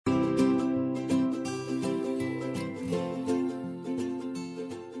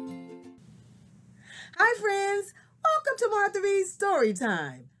Martha Reed's Story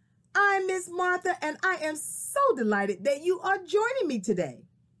Time. I'm Miss Martha, and I am so delighted that you are joining me today.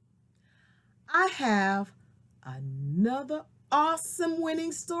 I have another awesome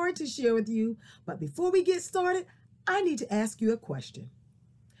winning story to share with you, but before we get started, I need to ask you a question.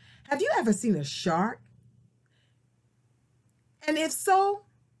 Have you ever seen a shark? And if so,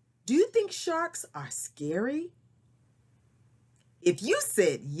 do you think sharks are scary? If you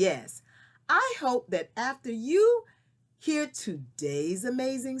said yes, I hope that after you hear today's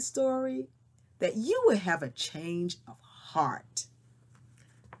amazing story, that you will have a change of heart.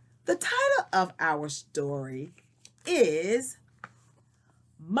 The title of our story is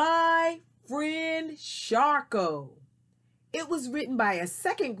My Friend Sharko. It was written by a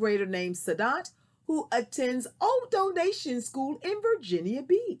second grader named Sadant who attends Old Donation School in Virginia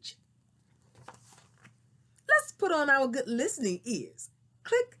Beach. Let's put on our good listening ears.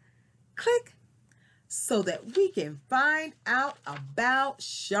 Click, click, so that we can find out about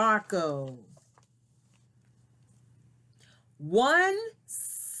Sharko. One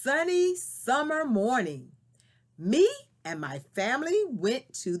sunny summer morning, me and my family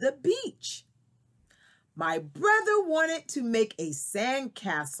went to the beach. My brother wanted to make a sand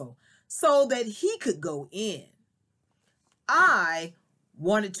castle so that he could go in. I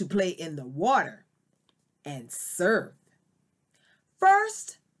wanted to play in the water and surf.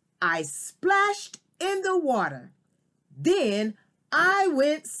 First, I splashed in the water. Then I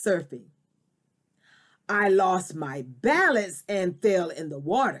went surfing. I lost my balance and fell in the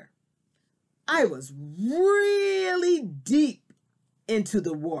water. I was really deep into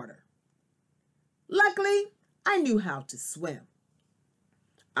the water. Luckily, I knew how to swim.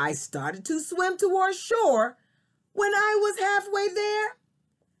 I started to swim toward shore. When I was halfway there,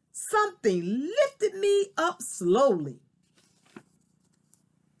 something lifted me up slowly.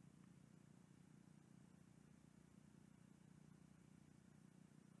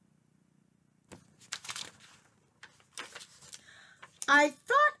 I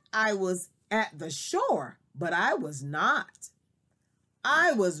thought I was at the shore, but I was not.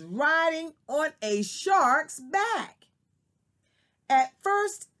 I was riding on a shark's back. At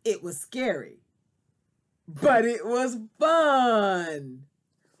first, it was scary, but it was fun.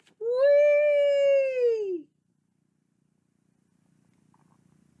 Whee!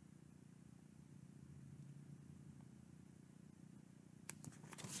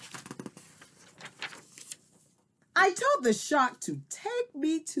 I told the shark to take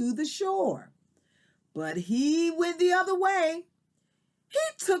me to the shore, but he went the other way. He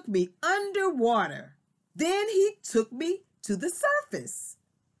took me underwater. Then he took me to the surface.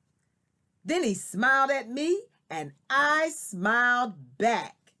 Then he smiled at me and I smiled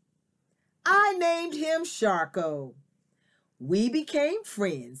back. I named him Sharko. We became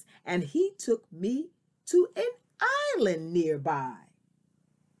friends and he took me to an island nearby.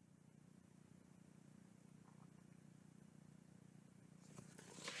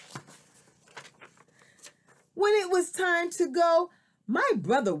 When it was time to go, my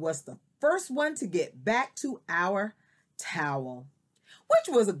brother was the first one to get back to our towel,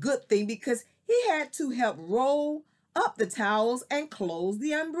 which was a good thing because he had to help roll up the towels and close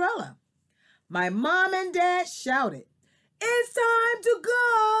the umbrella. My mom and dad shouted, "It's time to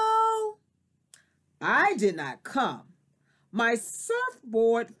go!" I did not come. My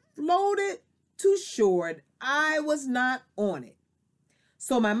surfboard floated to shore and I was not on it.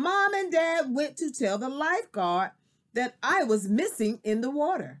 So my mom and dad went to tell the lifeguard that I was missing in the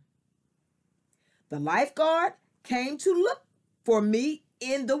water. The lifeguard came to look for me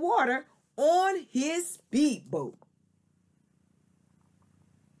in the water on his speedboat.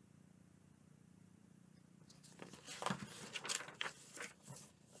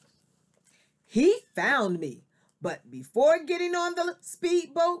 He found me, but before getting on the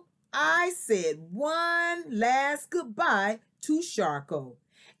speedboat, I said one last goodbye to Sharko,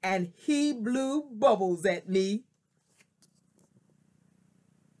 and he blew bubbles at me.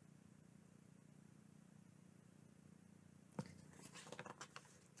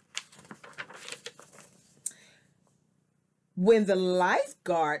 When the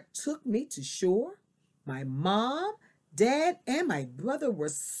lifeguard took me to shore, my mom, dad, and my brother were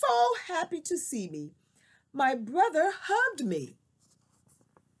so happy to see me. My brother hugged me.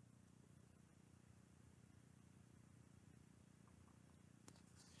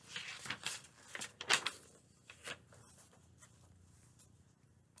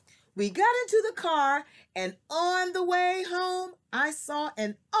 We got into the car, and on the way home, I saw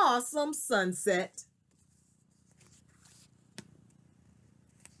an awesome sunset.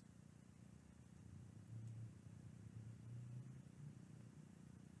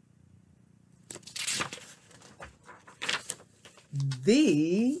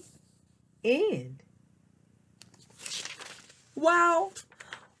 The end. Wow,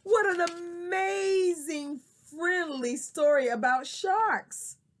 what an amazing, friendly story about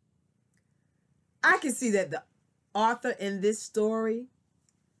sharks. I can see that the author in this story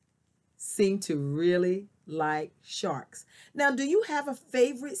seemed to really like sharks. Now, do you have a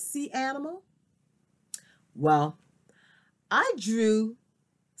favorite sea animal? Well, I drew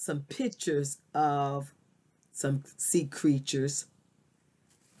some pictures of some sea creatures,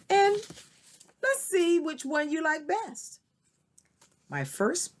 and let's see which one you like best. My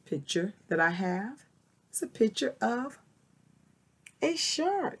first picture that I have is a picture of a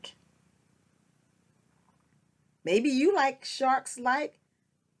shark. Maybe you like sharks like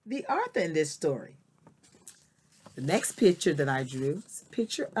the author in this story. The next picture that I drew is a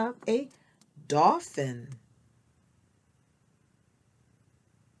picture of a dolphin.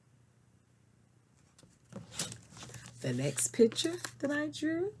 The next picture that I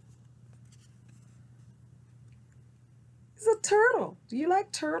drew is a turtle. Do you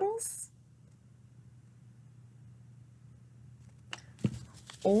like turtles?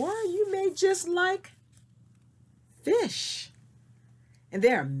 Or you may just like fish. And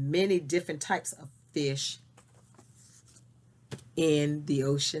there are many different types of fish in the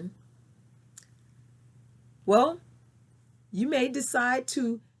ocean. Well, you may decide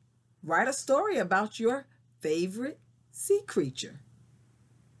to write a story about your favorite sea creature.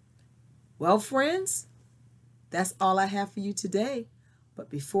 Well, friends, that's all I have for you today. But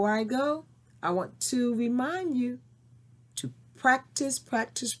before I go, I want to remind you to practice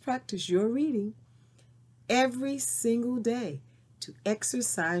your reading every single day to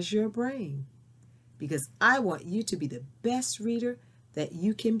exercise your brain, because I want you to be the best reader that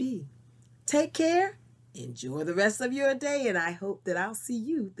you can be. Take care, enjoy the rest of your day, and I hope that I'll see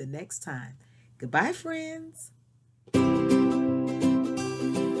you the next time. Goodbye, friends.